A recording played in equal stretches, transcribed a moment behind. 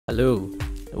Hello,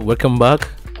 welcome back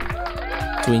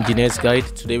to Engineer's Guide.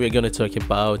 Today we're going to talk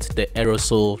about the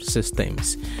aerosol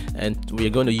systems, and we're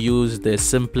going to use the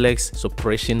Simplex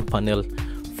Suppression Panel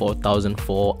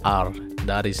 4004R.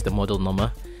 That is the model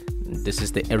number. This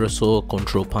is the aerosol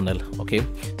control panel. Okay,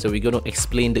 so we're going to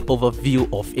explain the overview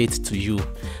of it to you,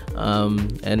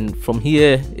 and from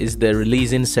here is the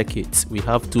releasing circuits. We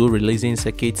have two releasing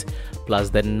circuits plus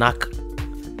the NAC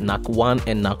 1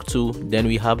 and NAC 2. Then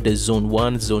we have the zone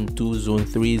 1, zone 2, zone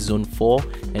 3, zone 4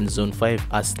 and zone 5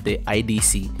 as the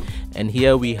IDC, and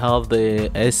here we have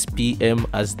the SPM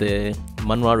as the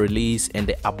manual release and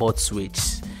the abort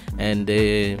switch and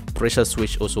the pressure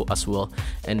switch also as well.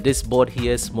 And this board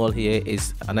here, small here,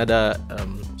 is another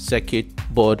circuit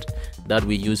board that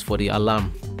we use for the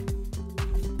alarm,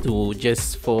 to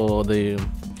just for the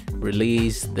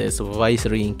release, the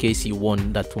supervisory, in case you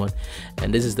want that one.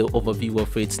 And this is the overview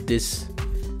of it. This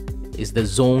is the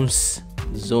zones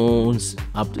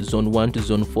up to zone 1 to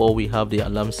zone 4. We have the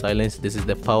alarm silence. This is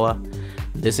the power.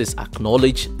 This is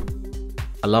acknowledge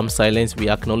alarm silence. We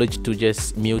acknowledge to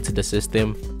just mute the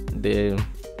system. The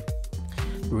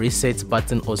reset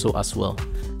button also as well.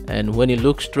 And when you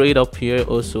look straight up here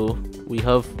also, we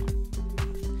have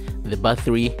the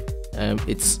battery.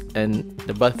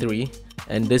 The battery,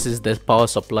 and this is the power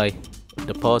supply.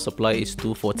 The power supply is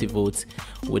 240 volts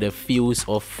with a fuse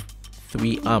of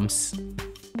 3 amps,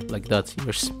 like that.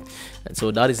 Yes. And so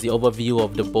that is the overview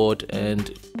of the board, and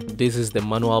this is the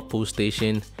manual pull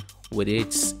station with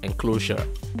its enclosure.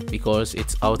 Because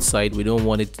it's outside, we don't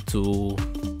want it to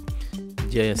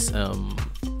just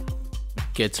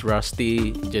get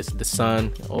rusty, just the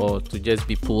sun, or to just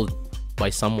be pulled by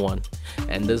someone.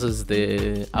 And this is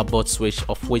the abort switch,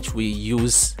 of which we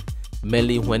use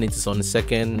mainly when it is on the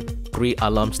second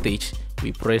pre-alarm stage.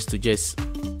 We press to just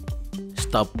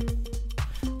stop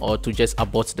or to just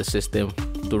abort the system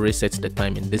to reset the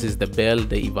timing. This is the bell,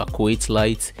 the evacuate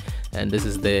light, and this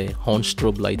is the horn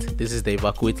strobe light. This is the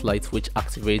evacuate light, which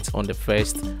activates on the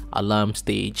first alarm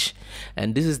stage.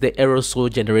 And this is the aerosol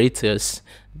generators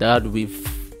that we've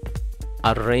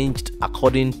arranged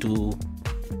according to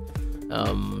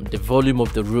the volume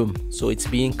of the room. So it's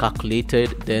being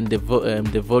calculated, then the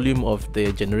volume of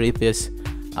the generators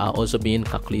are also being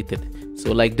calculated.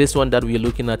 So like this one that we're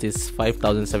looking at is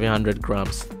 5,700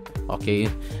 grams. Okay,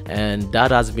 and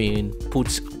that has been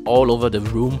put all over the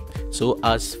room so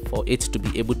as for it to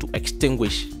be able to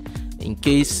extinguish in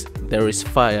case there is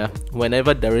fire.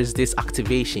 Whenever there is this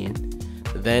activation,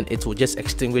 then it will just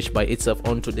extinguish by itself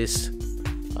onto this.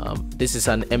 This is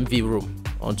an MV room,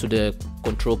 onto the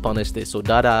control panel stage. So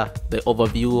that are the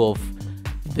overview of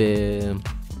the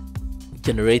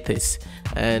generators.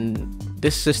 And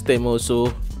this system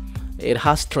also, it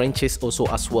has trenches also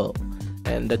as well.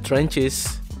 And the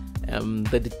trenches,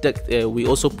 we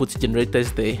also put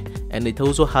generators there, and it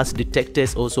also has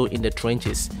detectors also in the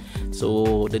trenches.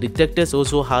 So the detectors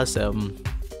also has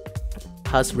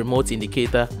remote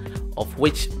indicator, of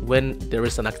which when there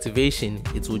is an activation,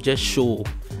 it will just show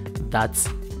that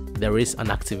there is an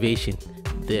activation.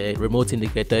 The remote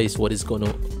indicator is what is going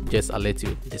to just alert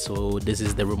you. So this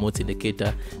is the remote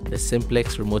indicator. The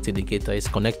Simplex remote indicator is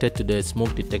connected to the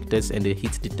smoke detectors and the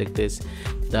heat detectors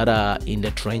that are in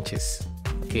the trenches.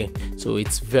 Okay, so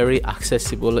it's very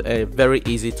accessible, very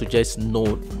easy to just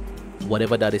know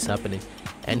whatever that is happening.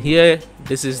 And here,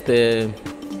 this is the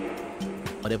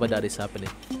whatever that is happening.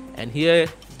 And here,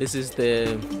 this is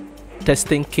the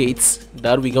testing kits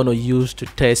that we're going to use to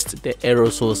test the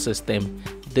aerosol system.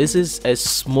 This is a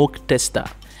smoke tester,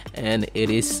 and it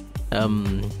is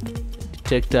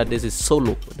detector. This is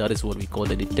solo. That is what we call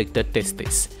the detector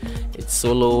testers. It's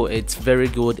solo. It's very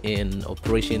good in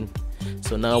operation.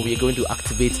 So now we're going to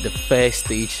activate the first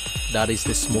stage, that is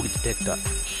the smoke detector.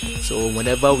 So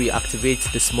whenever we activate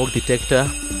the smoke detector,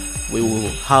 we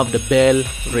will have the bell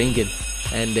ringing,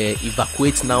 and the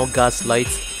evacuate now gas light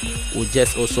will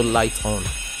just also light on.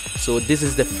 So this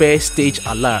is the first stage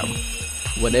alarm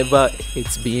whenever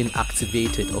it's being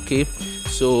activated. Okay,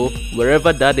 so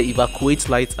wherever that the evacuate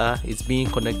lights are, it's being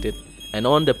connected, and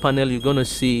on the panel you're gonna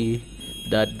see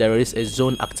that there is a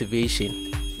zone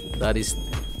activation, that is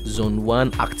zone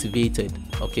 1 activated.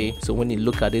 Okay, so when you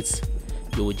look at it,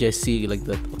 you will just see like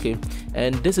that. Okay,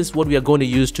 and this is what we are going to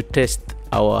use to test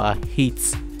our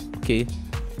heat. Okay,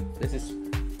 this is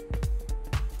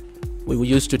we will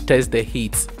use to test the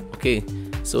heat. Okay,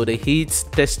 so the heat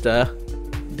tester,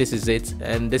 this is it,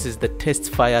 and this is the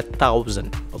test fire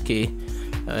 1000. Okay,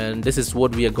 and this is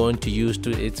what we are going to use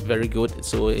to. It's very good.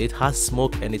 So it has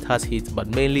smoke and it has heat, but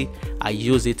mainly I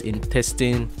use it in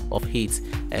testing of heat,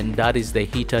 and that is the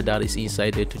heater that is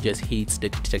inside there to just heat the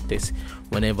detectors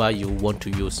whenever you want to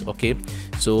use. Okay,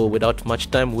 so without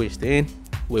much time wasting,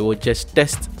 we will just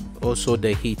test also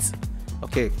the heat.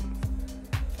 Okay,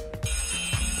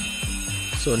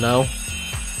 so now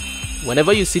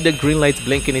whenever you see the green light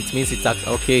blinking, it means it's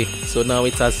okay. So now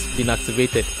it has been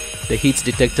activated. The heat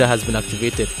detector has been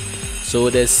activated. So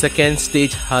the second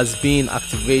stage has been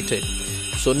activated.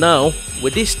 So now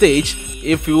with this stage,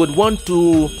 if you would want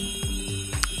to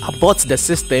abort the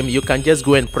system, you can just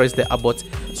go and press the abort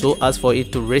so as for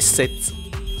it to reset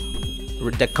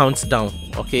the countdown.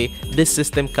 Okay, this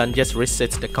system can just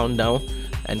reset the countdown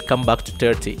and come back to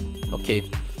 30. Okay,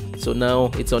 so now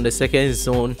it's on the second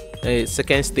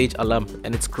stage alarm,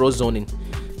 and it's cross zoning.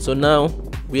 So now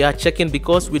we are checking,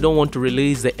 because we don't want to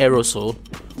release the aerosol,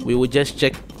 we will just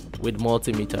check with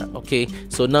multimeter. Okay,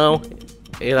 so now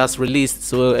it has released,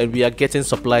 so and we are getting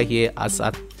supply here as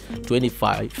at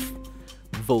 25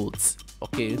 volts.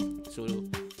 Okay, so